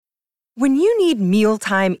When you need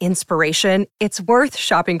mealtime inspiration, it's worth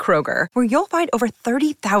shopping Kroger, where you'll find over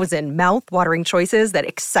 30,000 mouth-watering choices that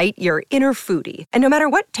excite your inner foodie. And no matter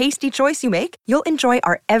what tasty choice you make, you'll enjoy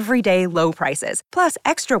our everyday low prices, plus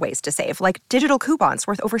extra ways to save, like digital coupons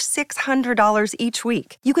worth over $600 each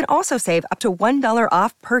week. You can also save up to $1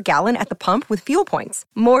 off per gallon at the pump with fuel points.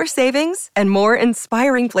 More savings and more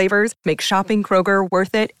inspiring flavors make shopping Kroger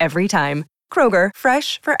worth it every time. Kroger,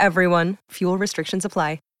 fresh for everyone. Fuel restrictions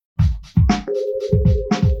apply.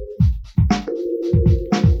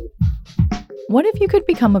 What if you could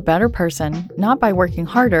become a better person, not by working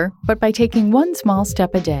harder, but by taking one small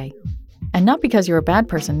step a day? And not because you're a bad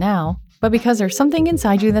person now, but because there's something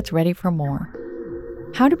inside you that's ready for more.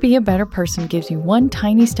 How to Be a Better Person gives you one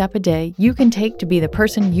tiny step a day you can take to be the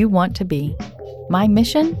person you want to be. My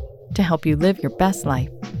mission? To help you live your best life.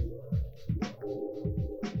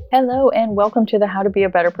 Hello, and welcome to the How to Be a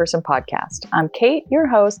Better Person podcast. I'm Kate, your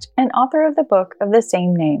host and author of the book of the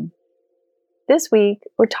same name. This week,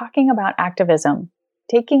 we're talking about activism,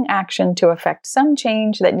 taking action to affect some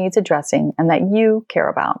change that needs addressing and that you care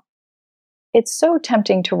about. It's so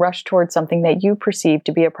tempting to rush towards something that you perceive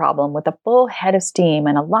to be a problem with a full head of steam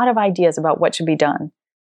and a lot of ideas about what should be done.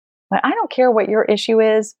 But I don't care what your issue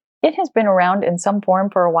is. It has been around in some form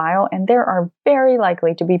for a while, and there are very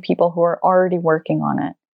likely to be people who are already working on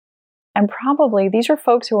it. And probably these are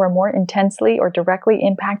folks who are more intensely or directly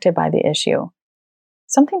impacted by the issue.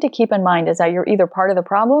 Something to keep in mind is that you're either part of the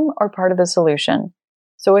problem or part of the solution.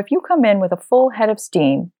 So if you come in with a full head of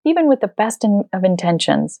steam, even with the best of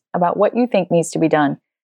intentions about what you think needs to be done,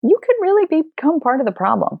 you could really become part of the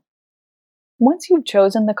problem. Once you've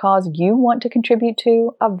chosen the cause you want to contribute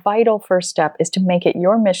to, a vital first step is to make it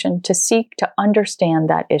your mission to seek to understand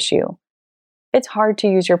that issue. It's hard to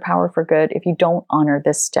use your power for good if you don't honor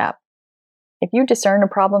this step. If you discern a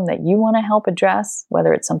problem that you want to help address,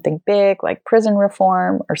 whether it's something big like prison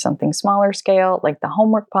reform or something smaller scale like the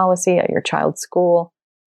homework policy at your child's school,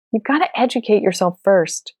 you've got to educate yourself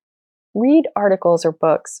first. Read articles or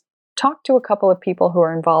books. Talk to a couple of people who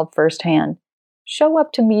are involved firsthand. Show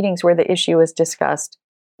up to meetings where the issue is discussed.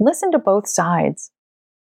 Listen to both sides.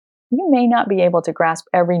 You may not be able to grasp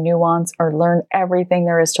every nuance or learn everything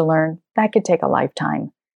there is to learn. That could take a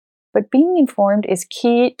lifetime. But being informed is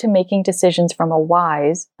key to making decisions from a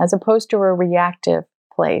wise, as opposed to a reactive,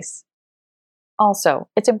 place. Also,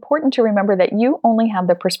 it's important to remember that you only have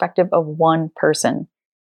the perspective of one person.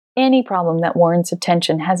 Any problem that warrants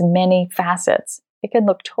attention has many facets. It can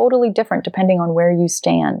look totally different depending on where you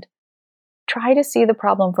stand. Try to see the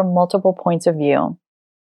problem from multiple points of view.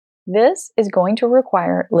 This is going to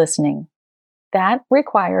require listening. That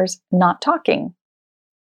requires not talking.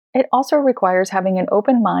 It also requires having an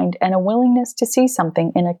open mind and a willingness to see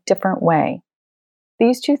something in a different way.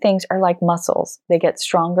 These two things are like muscles. They get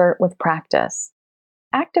stronger with practice.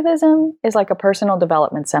 Activism is like a personal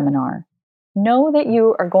development seminar. Know that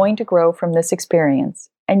you are going to grow from this experience,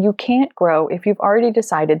 and you can't grow if you've already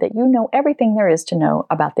decided that you know everything there is to know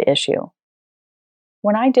about the issue.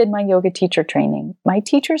 When I did my yoga teacher training, my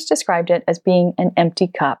teachers described it as being an empty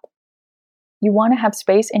cup. You want to have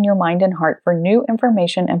space in your mind and heart for new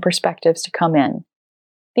information and perspectives to come in.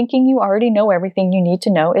 Thinking you already know everything you need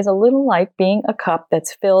to know is a little like being a cup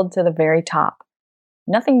that's filled to the very top.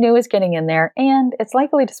 Nothing new is getting in there, and it's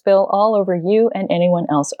likely to spill all over you and anyone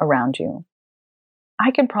else around you.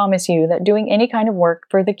 I can promise you that doing any kind of work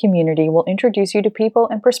for the community will introduce you to people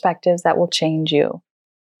and perspectives that will change you.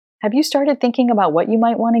 Have you started thinking about what you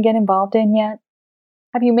might want to get involved in yet?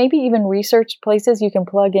 Have you maybe even researched places you can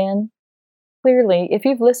plug in? Clearly, if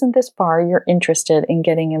you've listened this far, you're interested in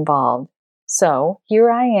getting involved. So,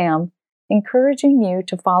 here I am, encouraging you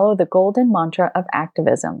to follow the golden mantra of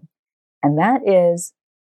activism, and that is,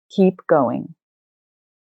 keep going.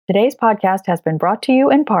 Today's podcast has been brought to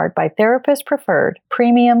you in part by Therapist Preferred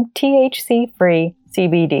Premium THC-Free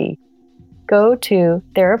CBD. Go to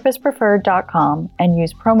therapistpreferred.com and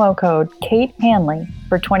use promo code Kate Hanley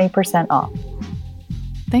for 20% off.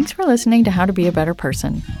 Thanks for listening to How to Be a Better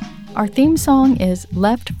Person. Our theme song is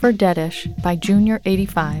Left for Deadish by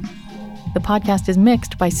Junior85. The podcast is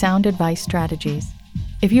mixed by Sound Advice Strategies.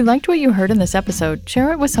 If you liked what you heard in this episode,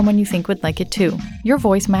 share it with someone you think would like it too. Your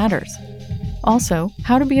voice matters. Also,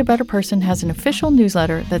 How to Be a Better Person has an official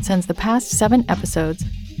newsletter that sends the past 7 episodes,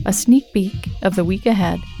 a sneak peek of the week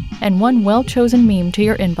ahead, and one well-chosen meme to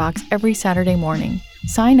your inbox every Saturday morning.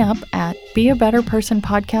 Sign up at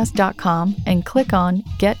beabetterpersonpodcast.com and click on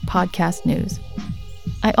Get Podcast News.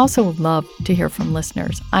 I also love to hear from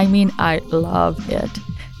listeners. I love it.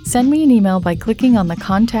 Send me an email by clicking on the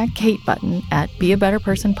Contact Kate button at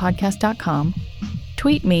beabetterpersonpodcast.com.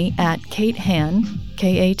 Tweet me at Kate Han,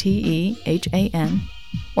 KateHan,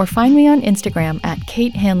 or find me on Instagram at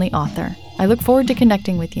Kate Hanley Author. I look forward to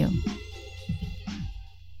connecting with you.